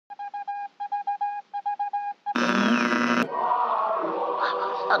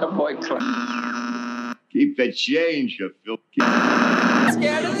Attaboy, Clint. Keep the change, you filthy.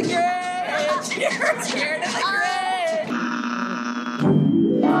 Scared of the grid! Scared of the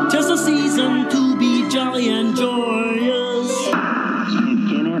grid! 'Tis a season to be jolly and joyous.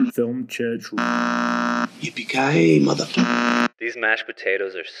 Film Church. Yippee-ki-yay, motherfucker. These mashed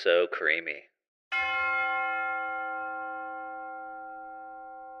potatoes are so creamy.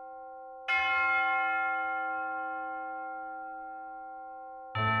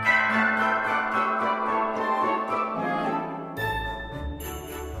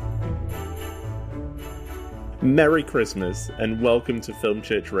 Merry Christmas and welcome to Film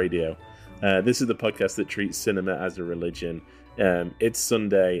Church Radio. This is the podcast that treats cinema as a religion. It's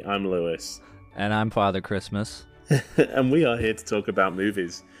Sunday. I'm Lewis. And I'm Father Christmas. And we are here to talk about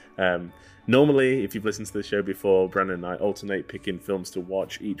movies. Normally, if you've listened to the show before, Brandon and I alternate picking films to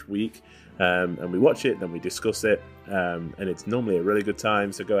watch each week. And we watch it, then we discuss it. And it's normally a really good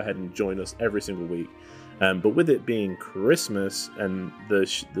time, so go ahead and join us every single week. But with it being Christmas and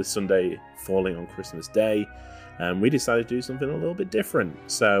the Sunday falling on Christmas Day, we decided to do something a little bit different.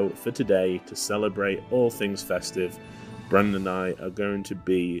 So for today, to celebrate all things festive, Brandon and I are going to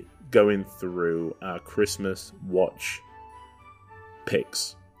be going through our Christmas watch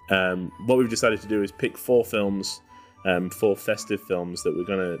picks. What we've decided to do is pick 4 films, 4 festive films that we're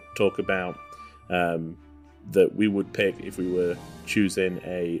going to talk about, that we would pick if we were choosing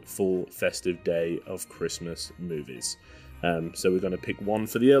a full festive day of Christmas movies. So we're going to pick one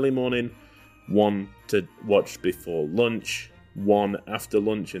for the early morning, one to watch before lunch, one after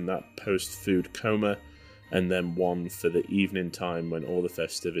lunch in that post-food coma, and then one for the evening time when all the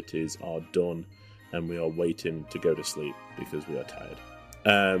festivities are done and we are waiting to go to sleep because we are tired.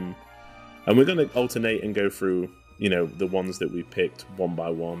 And we're going to alternate and go through, the ones that we picked one by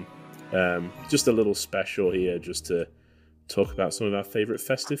one. Just a little special here just to talk about some of our favourite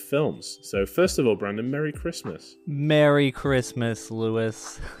festive films. So first of all, Brandon, Merry Christmas. Merry Christmas,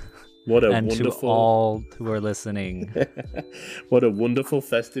 Lewis. What a and wonderful... to all who are listening. What a wonderful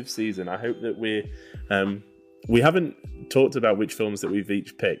festive season. I hope that we haven't talked about which films that we've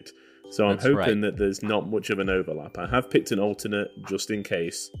each picked, so I'm hoping that there's not much of an overlap. I have picked an alternate just in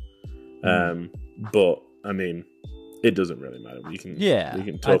case, but I mean, it doesn't really matter. We can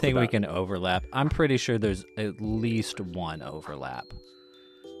talk I think about... we can overlap. I'm pretty sure there's at least one overlap.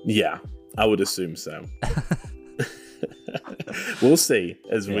 Yeah, I would assume so. We'll see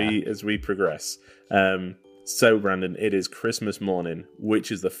as we progress. So, Brandon, it is Christmas morning.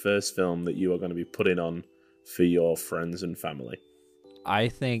 Which is the first film that you are going to be putting on for your friends and family? I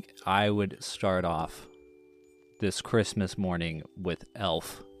think I would start off this Christmas morning with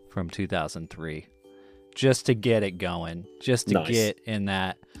Elf from 2003. Just to get it going, just to get in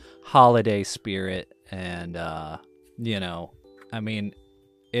that holiday spirit, and I mean,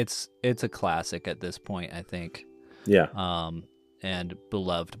 it's a classic at this point, I think. Yeah. And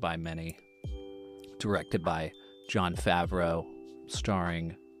beloved by many. Directed by Jon Favreau,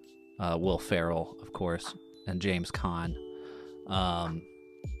 starring Will Ferrell, of course, and James Caan. I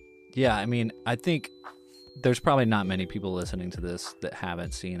mean, I think there's probably not many people listening to this that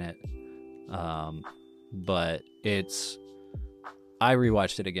haven't seen it. But I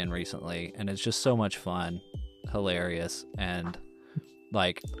rewatched it again recently, and it's just so much fun, hilarious, and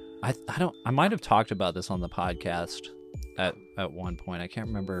like I might have talked about this on the podcast at one point. I can't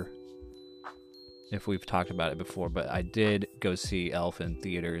remember if we've talked about it before, but I did go see Elf in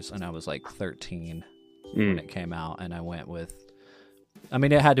theaters, and I was like 13 when it came out, and I went with. I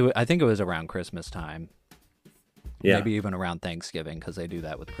mean, I think it was around Christmas time. Yeah. Maybe even around Thanksgiving, because they do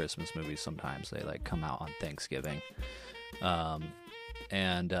that with Christmas movies sometimes. They like come out on Thanksgiving. So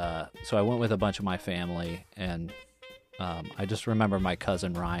I went with a bunch of my family, and I just remember my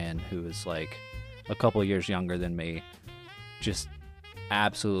cousin Ryan, who is like a couple years younger than me, just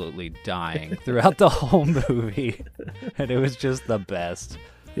absolutely dying throughout the whole movie. And it was just the best.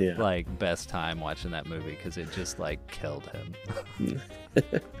 Yeah. Like best time watching that movie because it just like killed him.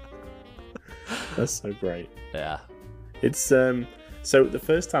 That's so great. Yeah. It's so the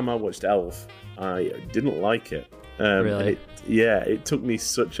first time I watched Elf, I didn't like it. Really? It took me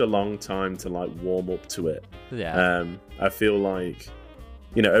such a long time to like warm up to it. Yeah. I feel like,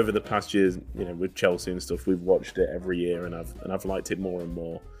 over the past years, with Chelsea and stuff, we've watched it every year, and I've liked it more and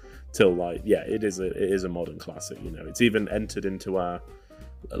more till like, it is a modern classic. It's even entered into our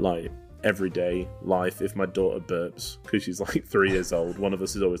like everyday life. If my daughter burps because she's like 3 years old, one of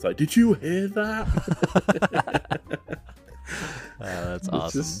us is always like, "Did you hear that?" That's awesome.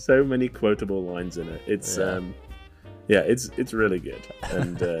 There's just so many quotable lines in it. It's Yeah, it's really good,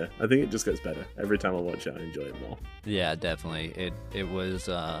 and I think it just gets better every time I watch it. I enjoy it more. Yeah, definitely. It was.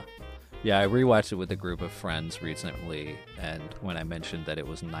 Yeah, I rewatched it with a group of friends recently, and when I mentioned that it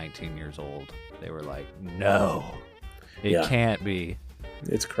was 19 years old, they were like, "No, it can't be."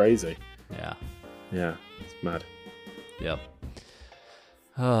 It's crazy. Yeah, it's mad. Yep.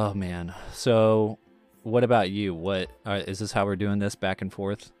 Oh man. So, what about you? What is this? How we're doing this back and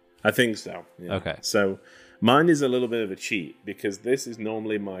forth? I think so. Yeah. Okay. So, mine is a little bit of a cheat because this is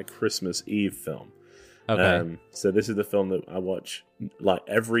normally my Christmas Eve film. Okay. So this is the film that I watch like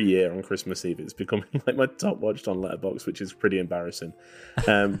every year on Christmas Eve. It's becoming like my top watched on Letterboxd, which is pretty embarrassing.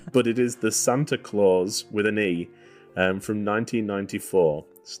 But it is the Santa Claus with an E from 1994,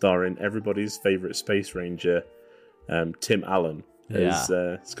 starring everybody's favorite space ranger, Tim Allen, as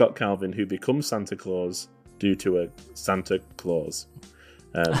Scott Calvin, who becomes Santa Claus due to a Santa Claus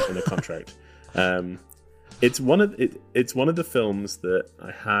in a contract. It's one of the films that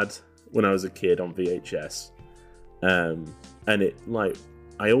I had when I was a kid on VHS, and it like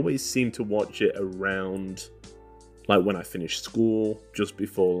I always seem to watch it around like when I finished school, just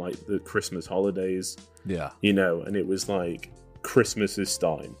before like the Christmas holidays. Yeah, and it was like Christmas is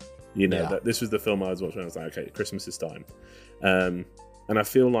time. That this was the film I was watching. I was like, okay, Christmas is time, and I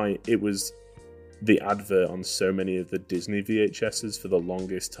feel like it was the advert on so many of the Disney VHSs for the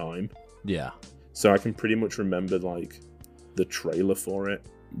longest time. Yeah, so I can pretty much remember like the trailer for it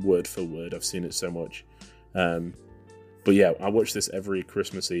word for word. I've seen it so much. But yeah, I watch this every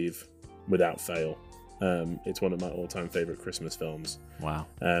Christmas Eve without fail. It's one of my all-time favorite Christmas films. Wow.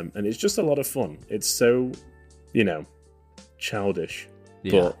 And it's just a lot of fun. It's so, childish,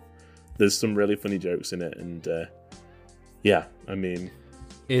 but there's some really funny jokes in it. And I mean,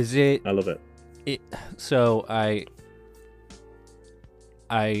 I love it. So I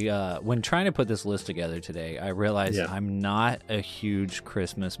when trying to put this list together today, I realized I'm not a huge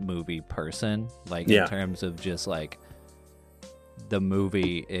Christmas movie person. Like in terms of just like the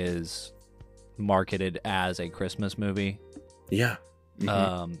movie is marketed as a Christmas movie. Yeah.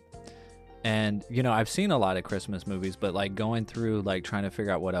 Mm-hmm. And I've seen a lot of Christmas movies, but like going through like trying to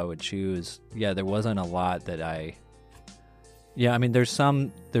figure out what I would choose. Yeah, there wasn't a lot that I. Yeah, I mean, there's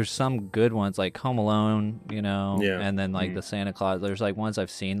some good ones like Home Alone, and then like the Santa Claus. There's like ones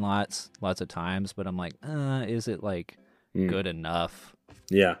I've seen lots of times, but I'm like, is it like good enough?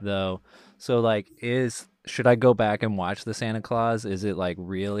 Yeah. Though, so like, should I go back and watch the Santa Claus? Is it like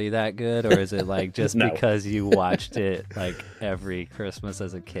really that good, or is it like just because you watched it like every Christmas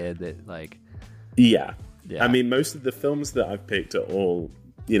as a kid that like? Yeah. I mean, most of the films that I've picked are all,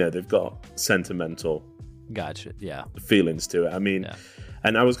 they've got sentimental. Gotcha. Yeah. Feelings to it. I mean,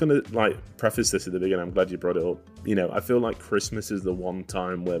 and I was going to like preface this at the beginning. I'm glad you brought it up. I feel like Christmas is the one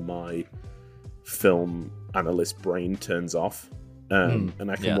time where my film analyst brain turns off, and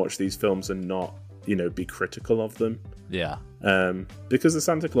I can watch these films and not, be critical of them. Yeah. Because the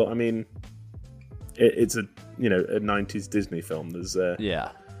Santa Claus, I mean, it's a a 90s Disney film. There's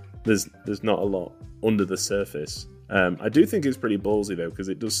not a lot under the surface. I do think it's pretty ballsy though, because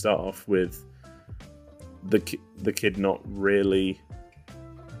it does start off with the kid not really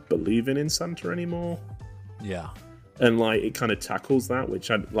believing in Santa anymore. Yeah. And like it kind of tackles that, which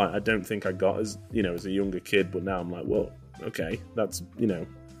I don't think I got as as a younger kid, but now I'm like, well, okay, that's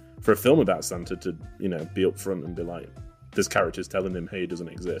for a film about Santa to be upfront and be like, there's characters telling him, hey, he doesn't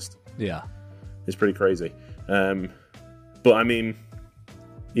exist. Yeah. It's pretty crazy. But I mean,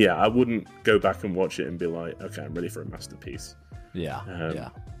 I wouldn't go back and watch it and be like, okay, I'm ready for a masterpiece. Yeah.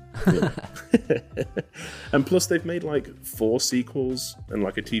 And plus they've made like 4 sequels and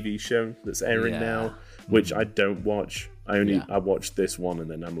like a TV show that's airing now, which I don't watch. I watched this one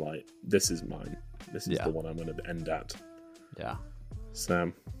and then I'm like, this is mine. This is the one I'm going to end at. Yeah.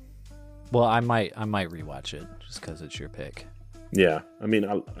 So, well, I might rewatch it just because it's your pick. Yeah, I mean,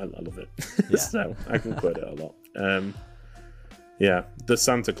 I love it. Yeah. So I can quote it a lot. The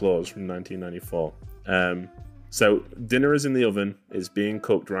Santa Claus from 1994. So dinner is in the oven. It's being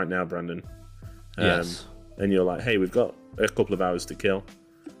cooked right now, Brandon. Yes. And you're like, hey, we've got a couple of hours to kill.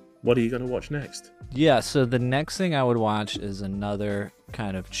 What are you going to watch next? Yeah, so the next thing I would watch is another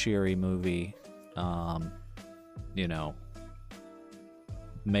kind of cheery movie.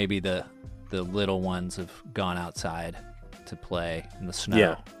 Maybe the little ones have gone outside to play in the snow.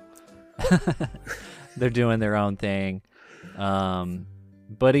 Yeah. They're doing their own thing.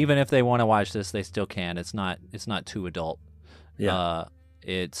 But even if they want to watch this, they still can. It's not too adult. Yeah.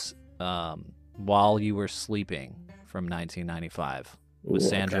 It's While You Were Sleeping from 1995 with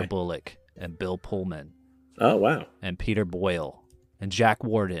Sandra Bullock and Bill Pullman. Oh, wow. And Peter Boyle and Jack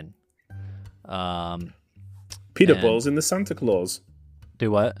Warden. Peter Peter And- Boyle's in the Santa Claus.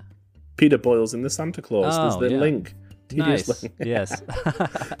 Do what? Peter Boyle's in the Santa Claus. Oh, There's the yeah. link. Tedious Nice. link. Yes.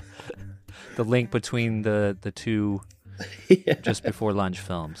 The link between the two Yeah. just before lunch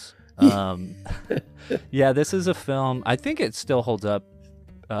films. Yeah, this is a film. I think it still holds up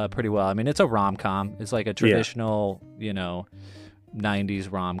pretty well. I mean, it's a rom-com. It's like a traditional,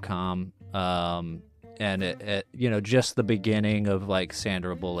 90s rom-com. And it just the beginning of like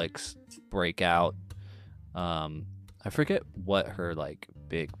Sandra Bullock's breakout. I forget what her like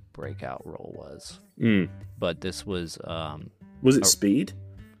big breakout role was, but this was Was it Speed?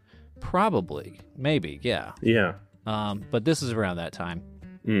 probably, maybe, yeah. Yeah. But this is around that time.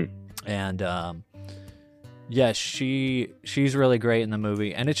 And yeah, she's really great in the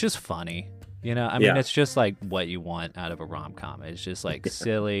movie, and it's just funny. I mean, Yeah. it's just like what you want out of a rom-com. It's just like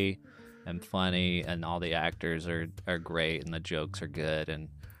silly and funny, and all the actors are great, and the jokes are good, and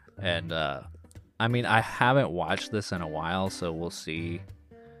I mean, I haven't watched this in a while, so we'll see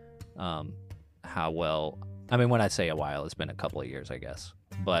how well. I mean, when I say a while, it's been a couple of years, I guess.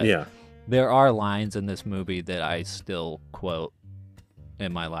 But Yeah. there are lines in this movie that I still quote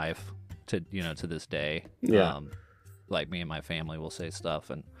in my life to this day. Yeah. Like me and my family will say stuff,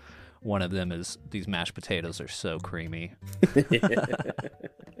 and one of them is, "These mashed potatoes are so creamy."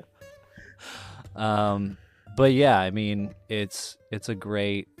 But yeah, I mean, it's a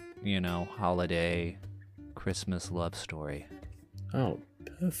great, holiday Christmas love story. Oh,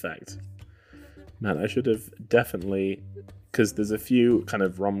 perfect. Man, I should have definitely, because there's a few kind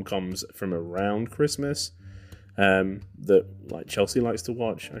of rom-coms from around Christmas that like Chelsea likes to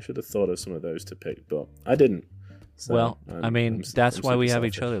watch. I should have thought of some of those to pick, but I didn't. So Well, I mean, that's I'm why we super have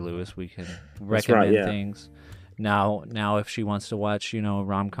each selfish. other, Lewis. We can That's right, recommend yeah. things. Now, if she wants to watch, a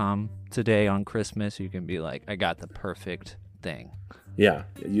rom-com today on Christmas, you can be like, "I got the perfect thing." Yeah,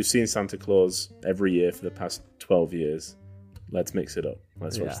 you've seen Santa Claus every year for the past 12 years. Let's mix it up.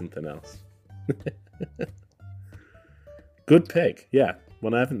 Let's watch Yeah. something else. Good pick. Yeah,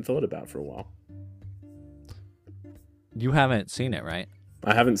 one I haven't thought about for a while. You haven't seen it, right?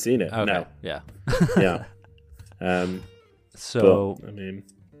 I haven't seen it. Okay. No. Yeah. Yeah. So, But, I mean,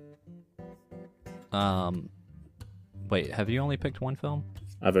 wait, have you only picked one film?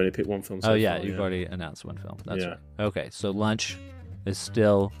 I've only picked one film so Oh yeah, far, you've already announced one film. That's Yeah. right. Okay, so lunch is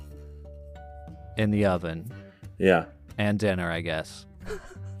still in the oven, Yeah. and dinner, I guess.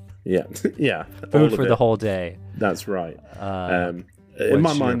 Yeah. Yeah. all Food of for it. the whole day. That's right. In what's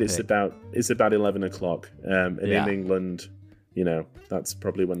my your mind, it's pick? about 11 o'clock. And Yeah. in England, that's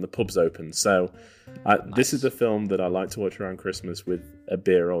probably when the pubs open. So this is the film that I like to watch around Christmas with a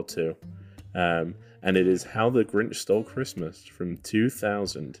beer or two. And it is How the Grinch Stole Christmas from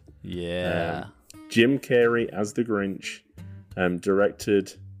 2000. Yeah. Jim Carrey as the Grinch,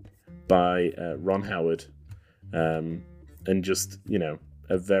 directed by Ron Howard. And just,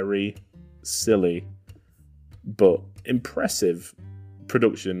 a very silly but impressive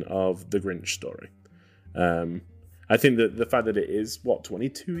production of the Grinch story. I think that the fact that it is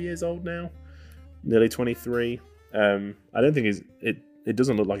 22 years old now, nearly 23. I don't think it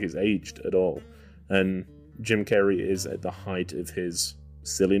doesn't look like it's aged at all, and Jim Carrey is at the height of his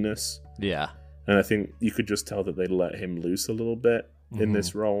silliness, Yeah. and I think you could just tell that they let him loose a little bit in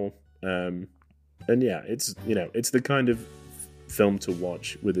this role. And yeah, it's the kind of film to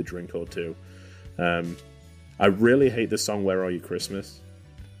watch with a drink or two. I really hate the song "Where Are You Christmas."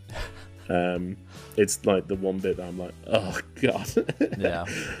 It's like the one bit that I'm like, oh god. Yeah.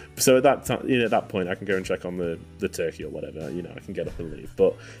 So at that time, at that point, I can go and check on the turkey or whatever. I can get up and leave.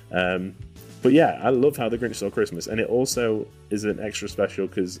 But yeah, I love How the Grinch Stole Christmas, and it also is an extra special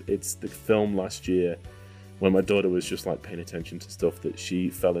because it's the film last year when my daughter was just like paying attention to stuff that she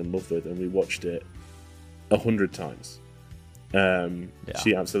fell in love with, and we watched it 100 times.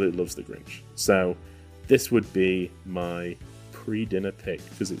 She absolutely loves the Grinch. So this would be my pre-dinner pick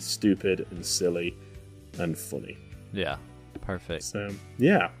because it's stupid and silly and funny. Yeah. Perfect. So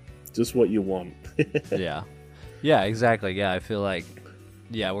yeah, just what you want. Yeah. Yeah, exactly. Yeah, I feel like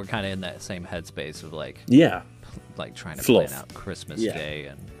we're kind of in that same headspace of like Yeah, trying to Fluff. plan out Christmas Yeah. Day,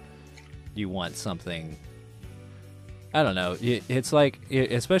 and you want something. I don't know. It's like,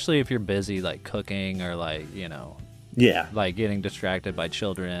 especially if you're busy like cooking or like yeah, like getting distracted by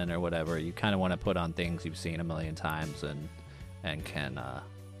children or whatever, you kind of want to put on things you've seen a million times and can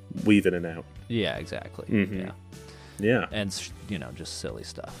weave in and out. yeah, exactly. Mhm. Yeah, Yeah, and just silly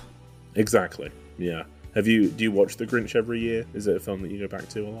stuff. exactly. Yeah. Do you watch The Grinch every year? Is it a film that you go back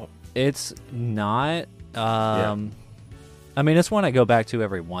to a lot? It's not I mean, it's one I go back to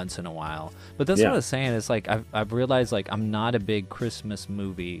every once in a while. But that's what Yeah. I was saying. It's like I've realized like I'm not a big Christmas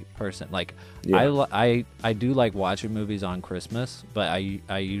movie person. Like Yeah. I do like watching movies on Christmas, but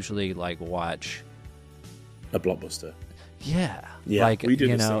I usually like watch. A blockbuster. Yeah. Yeah, Like we do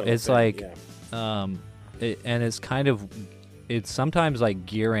you the know, same it's thing, like yeah. and it's kind of it's sometimes like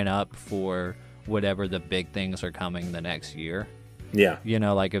gearing up for whatever the big things are coming the next year. Yeah. You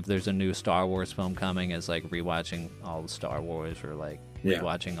know, like if there's a new Star Wars film coming, it's like rewatching all the Star Wars, or like Yeah.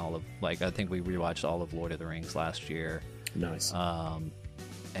 rewatching all of, like, I think we rewatched all of Lord of the Rings last year. Nice.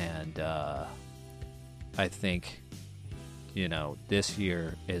 And I think, you know, this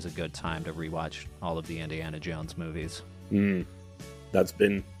year is a good time to rewatch all of the Indiana Jones movies. That's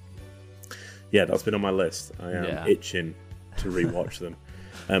been on my list. I am itching to rewatch them.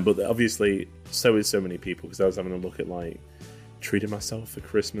 But obviously, so is so many people, because I was having a look at like treating myself for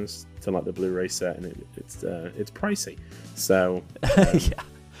Christmas to like the Blu-ray set, and it's pricey. So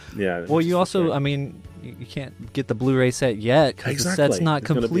yeah. Well, you also, I mean, you can't get the Blu-ray set yet because Exactly. the set's not It's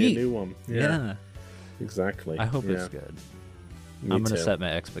gonna complete. be a new one. Yeah. Exactly. I hope Yeah. it's good. Me I'm going to too. set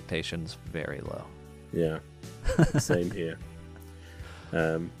my expectations very low. Yeah. Same here.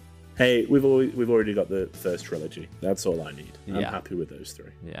 Hey, we've already got the first trilogy. That's all I need. I'm Yeah. happy with those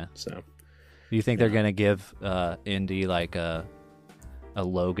three. Yeah. So Do you think they're going to give Indy like a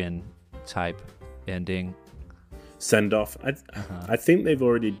Logan type ending? send off. I think they've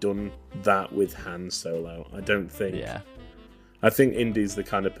already done that with Han Solo. I don't think. Yeah. I think Indy's the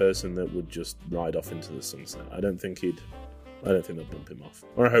kind of person that would just ride off into the sunset. I don't think they'll bump him off.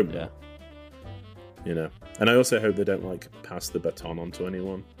 Or I hope not. You know. And I also hope they don't like pass the baton on to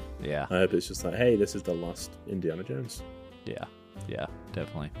anyone. Yeah. I hope it's just like, hey, this is the last Indiana Jones. Yeah. Yeah,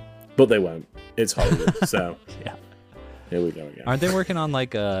 definitely. But they won't. It's Hollywood. So Yeah. here we go again. Aren't they working on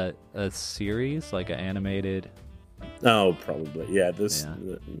like a series, like an animated? Oh, probably. Yeah,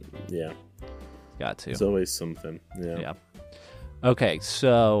 yeah. Got to. There's always something. Yeah. Yeah. Okay,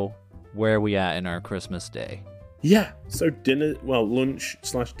 so where are we at in our Christmas day? Yeah. So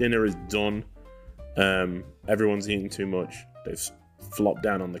lunch/dinner is done. Everyone's eating too much. They've flopped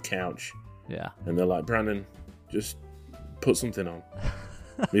down on the couch. Yeah. And they're like, Brandon, just put something on.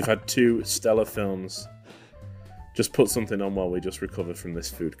 We've had 2 stellar films. Just put something on while we just recover from this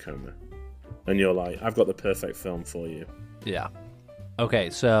food coma. And you're like, I've got the perfect film for you. Yeah. Okay,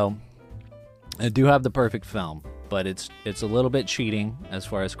 so I do have the perfect film, but it's a little bit cheating as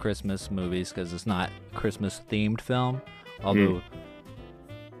far as Christmas movies because it's not a Christmas themed film, although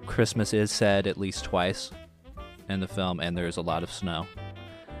Christmas is said at least twice in the film, and there's a lot of snow.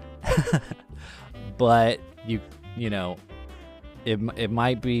 But you know, it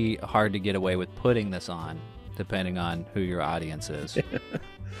might be hard to get away with putting this on, depending on who your audience is.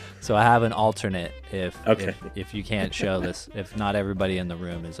 So I have an alternate if you can't show this, if not everybody in the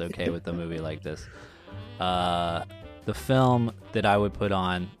room is okay with the movie like this. The film that I would put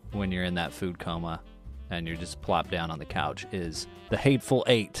on when you're in that food coma and you're just plopped down on the couch is The Hateful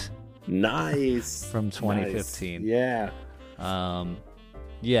Eight. Nice. From 2015. Nice. Yeah.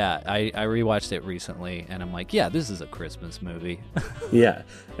 Yeah, I rewatched it recently, and I'm like, yeah, this is a Christmas movie. Yeah.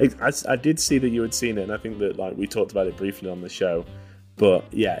 I did see that you had seen it, and I think that like we talked about it briefly on the show. But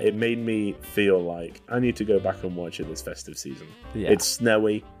yeah, it made me feel like I need to go back and watch it this festive season. Yeah. It's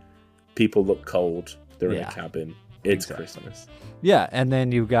snowy. People look cold. They're in Yeah. a cabin. It's Exactly. Christmas. Yeah, and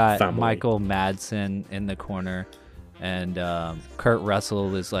then you've got Family. Michael Madsen in the corner, and Kurt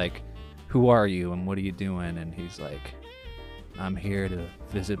Russell is like, who are you and what are you doing? And he's like, I'm here to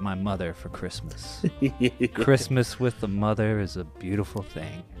visit my mother for Christmas. Christmas with the mother is a beautiful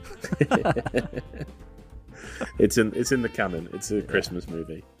thing. It's in the canon. It's a Christmas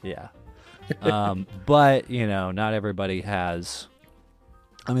movie. Yeah. But, you know, not everybody has...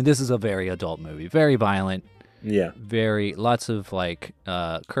 I mean, this is a very adult movie. Very violent. Yeah. Lots of, like,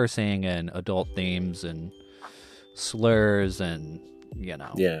 cursing and adult themes and slurs and, you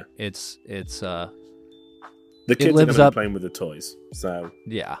know. Yeah. It's The kids are lives going to up- be playing with the toys. So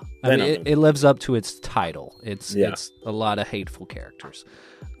yeah. They're I not mean, gonna- it lives up to its title. It's Yeah. it's a lot of hateful characters.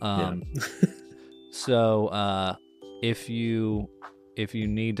 yeah. So if you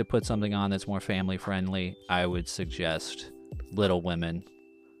need to put something on that's more family friendly, I would suggest Little Women.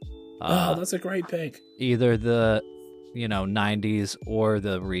 Oh, that's a great pick. Either the 90s or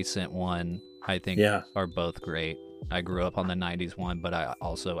the recent one, I think Yeah. are both great. I grew up on the 90s one, but I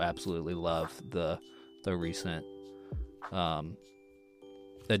also absolutely love the recent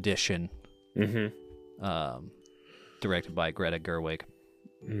edition, Mm-hmm. directed by Greta Gerwig.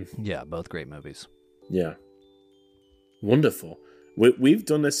 Yeah, both great movies. Yeah. Wonderful. We've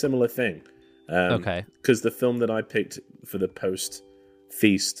done a similar thing. Okay. Because the film that I picked for the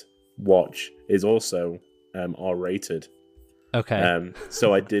post-feast watch is also R-rated. Okay.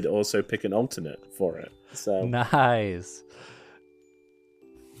 So I did also pick an alternate for it. So Nice.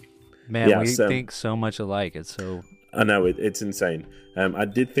 Man, Yeah, we so- think so much alike. It's so... I know it's insane. I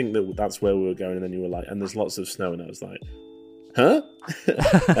did think that's where we were going, and then you were like, and there's lots of snow, and I was like, huh?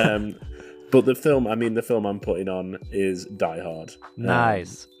 But the film I'm putting on is Die Hard.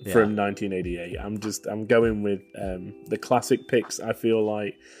 Nice. Yeah. From 1988. I'm going with the classic picks, I feel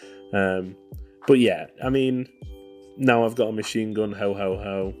like. But yeah, I mean, now I've got a machine gun, ho ho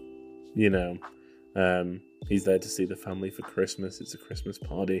ho. You know, he's there to see the family for Christmas. It's a Christmas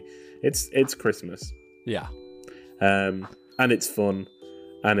party. It's Christmas. Yeah. And it's fun,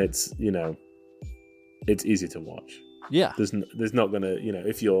 and it's, you know, it's easy to watch. Yeah. There's not gonna, you know,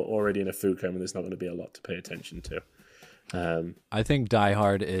 if you're already in a food coma, there's not gonna be a lot to pay attention to. I think Die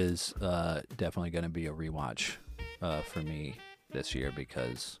Hard is definitely going to be a rewatch for me this year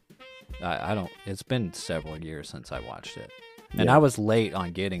because I don't. It's been several years since I watched it, and Yeah. I was late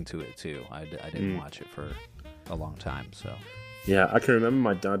on getting to it too. I didn't watch it for a long time. So Yeah, I can remember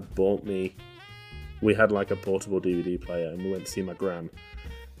my dad bought me. We had like a portable DVD player, and we went to see my gran.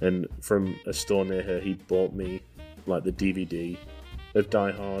 And from a store near her, he bought me like the DVD of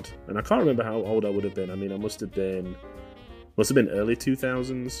Die Hard. And I can't remember how old I would have been. I mean, I must have been early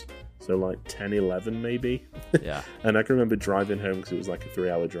 2000s, so like 10, 11 maybe. yeah, And I can remember driving home because it was like a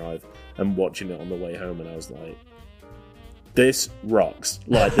 3-hour drive and watching it on the way home, and I was like, this rocks.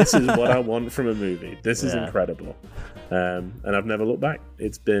 Like, this is what I want from a movie. This is Yeah. incredible. And I've never looked back.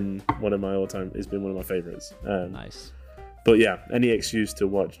 It's been one of my favorites. nice. But yeah, any excuse to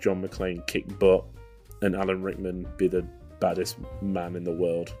watch John McClane kick butt and Alan Rickman be the baddest man in the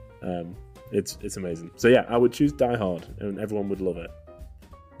world, it's amazing. So yeah, I would choose Die Hard, and everyone would love it.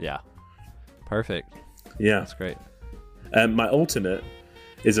 Yeah, perfect. Yeah. That's great. My alternate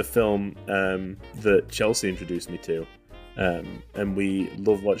is a film that Chelsea introduced me to, and we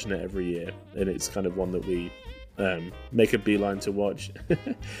love watching it every year. And it's kind of one that we make a beeline to watch.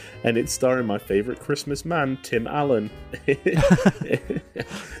 And it's starring my favorite Christmas man, Tim Allen.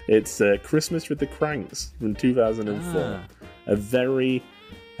 It's Christmas with the Cranks from 2004. Ah. A very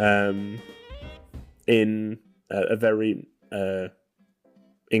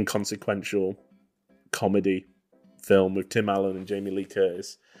inconsequential comedy film with Tim Allen and Jamie Lee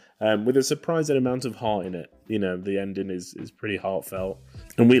Curtis, with a surprising amount of heart in it. You know, the ending is pretty heartfelt,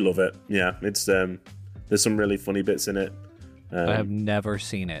 and we love it. Yeah, it's there's some really funny bits in it. I have never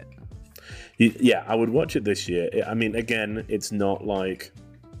seen it. Yeah, I would watch it this year. I mean, again, it's not like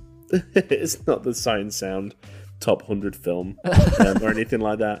it's not the Sight and Sound top 100 film or anything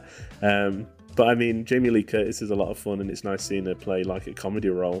like that. But I mean, Jamie Lee Curtis is a lot of fun, and it's nice seeing her play like a comedy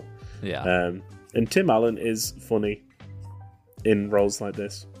role. Yeah. And Tim Allen is funny in roles like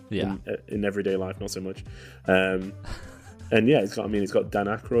this. Yeah. In everyday life, not so much. And yeah, it's got Dan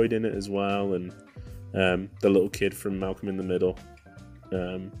Aykroyd in it as well, and the little kid from Malcolm in the Middle.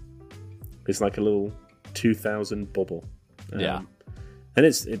 It's like a little 2000 bubble. Yeah. And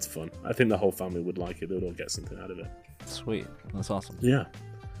it's fun. I think the whole family would like it. They would all get something out of it. Sweet. That's awesome. Yeah.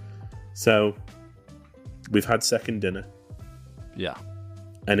 So we've had second dinner, Yeah.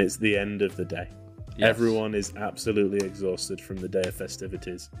 and it's the end of the day. Yes. Everyone is absolutely exhausted from the day of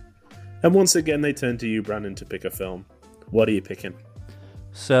festivities. And once again, they turn to you, Brandon, to pick a film. What are you picking?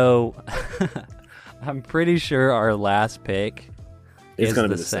 So I'm pretty sure our last pick It's is gonna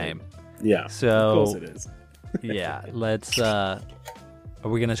the be the same. Yeah, So of course it is. yeah, let's are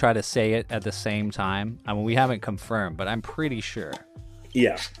we gonna try to say it at the same time? I mean, we haven't confirmed, but I'm pretty sure.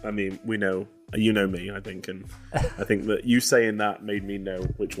 Yeah, I mean, we know, you know me, I think, and I think that you saying that made me know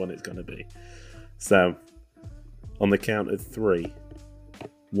which one it's going to be. So, on the count of 3,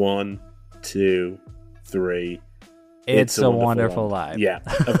 1, 2, 3. It's a Wonderful Life. Yeah,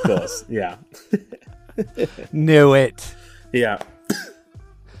 of course. Yeah. Knew it. Yeah.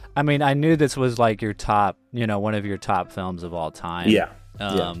 I mean, I knew this was like your top, one of your top films of all time. Yeah.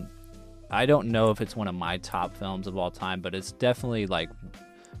 I don't know if it's one of my top films of all time, but it's definitely like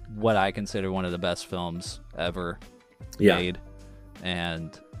what I consider one of the best films ever made,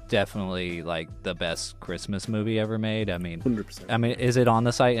 and definitely like the best Christmas movie ever made. I mean, 100%. I mean, is it on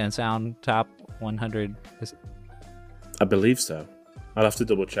the Sight and Sound top 100? I believe so. I'll have to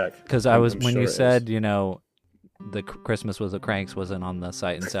double check. Because when sure you it said, the Christmas with the Cranks wasn't on the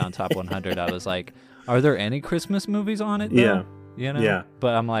Sight and Sound top 100, I was like, are there any Christmas movies on it? Though? Yeah. Yeah.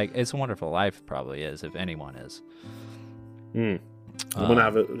 But I'm like, It's a Wonderful Life probably is, if anyone is. I'm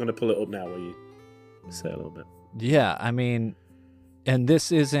gonna pull it up now while you say a little bit. Yeah, I mean, and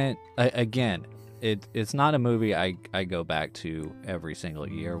this isn't again. It's not a movie I go back to every single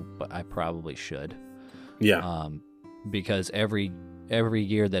year, but I probably should. Yeah. Because every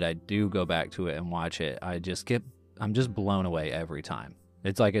year that I do go back to it and watch it, I'm just blown away every time.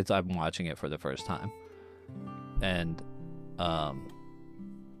 It's like I'm watching it for the first time. And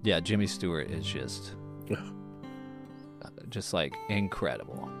yeah, Jimmy Stewart is just like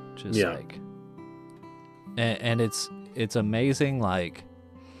incredible. Just like and it's amazing, like,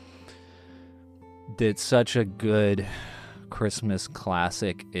 that such a good Christmas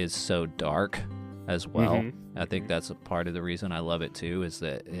classic is so dark as well. Mm-hmm. I think that's a part of the reason I love it too, is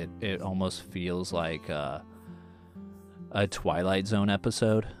that it almost feels like a Twilight Zone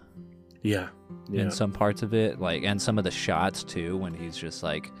episode. Yeah. In some parts of it, like, and some of the shots too, when he's just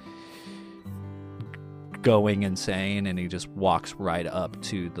like going insane and he just walks right up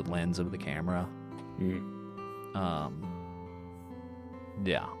to the lens of the camera.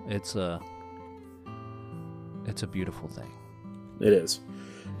 Yeah, it's a beautiful thing. It is.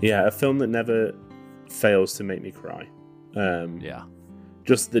 Yeah, a film that never fails to make me cry. Yeah.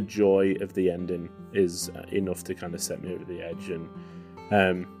 Just the joy of the ending is enough to kind of set me over the edge. And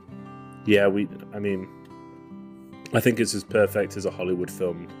I think it's as perfect as a Hollywood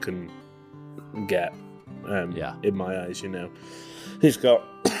film can get. In my eyes, He's got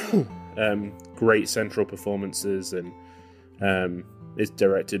great central performances, and it's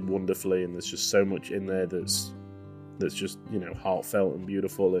directed wonderfully, and there's just so much in there that's just heartfelt and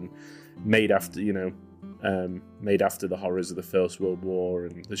beautiful, and made after the horrors of the First World War,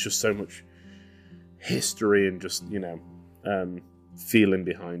 and there's just so much history and just feeling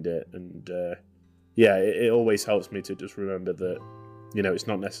behind it, and it always helps me to just remember that it's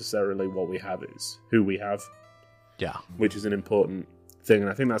not necessarily what we have, it's who we have, which is an important thing, and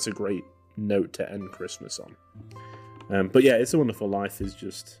I think that's a great note to end Christmas on. But yeah, It's a Wonderful Life is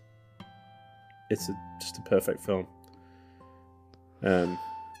just a perfect film.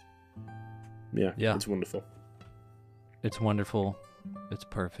 It's wonderful. It's wonderful. It's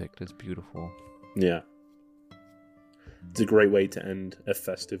perfect. It's beautiful. Yeah. It's a great way to end a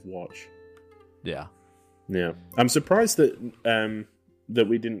festive watch. Yeah. Yeah. I'm surprised that that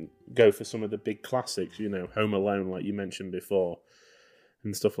we didn't go for some of the big classics, Home Alone, like you mentioned before,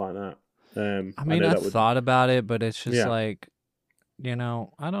 and stuff like that. I thought about it, but it's just like, I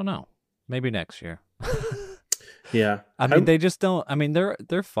don't know. Maybe next year. Yeah. They just don't.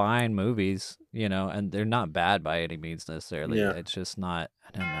 They're fine movies, and they're not bad by any means necessarily. Yeah. It's just not.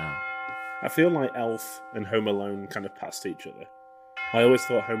 I don't know. I feel like Elf and Home Alone kind of passed each other. I always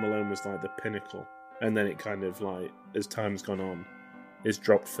thought Home Alone was like the pinnacle, and then it kind of like, as time's gone on, it's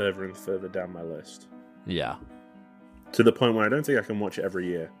dropped further and further down my list. Yeah. To the point where I don't think I can watch it every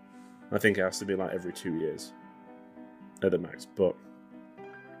year. I think it has to be like every 2 years at the max. But,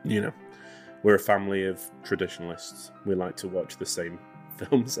 we're a family of traditionalists. We like to watch the same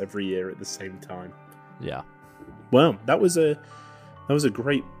films every year at the same time. Yeah. Well, that was a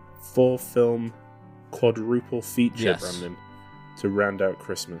great 4-film quadruple feature, Brandon, to round out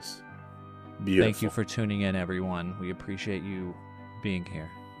Christmas. Beautiful. Thank you for tuning in, everyone. We appreciate you being here.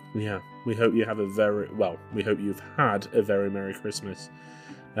 Yeah, we hope you have we hope you've had a very Merry Christmas,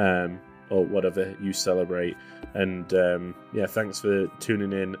 or whatever you celebrate. And thanks for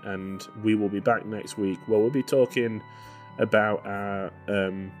tuning in, and we will be back next week where we'll be talking about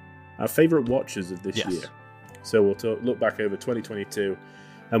our favourite watches of this year. So we'll look back over 2022,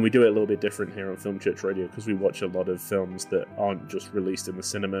 and we do it a little bit different here on Film Church Radio because we watch a lot of films that aren't just released in the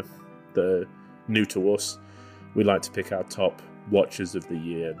cinema, that are new to us. We like to pick our top watches of the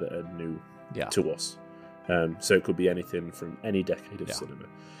year that are new to us. So it could be anything from any decade of cinema.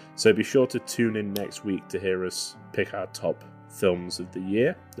 So be sure to tune in next week to hear us pick our top films of the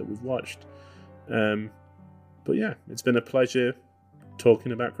year that we've watched. But yeah, it's been a pleasure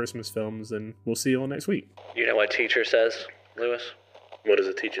talking about Christmas films, and we'll see you all next week. You know what teacher says, Lewis? What does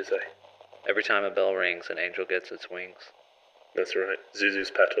a teacher say? Every time a bell rings, an angel gets its wings. That's right.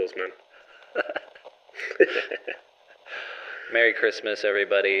 Zuzu's petals, man. Merry Christmas,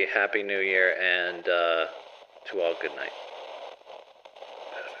 everybody. Happy New Year, and to all, good night.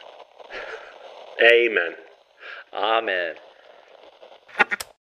 Amen. Amen.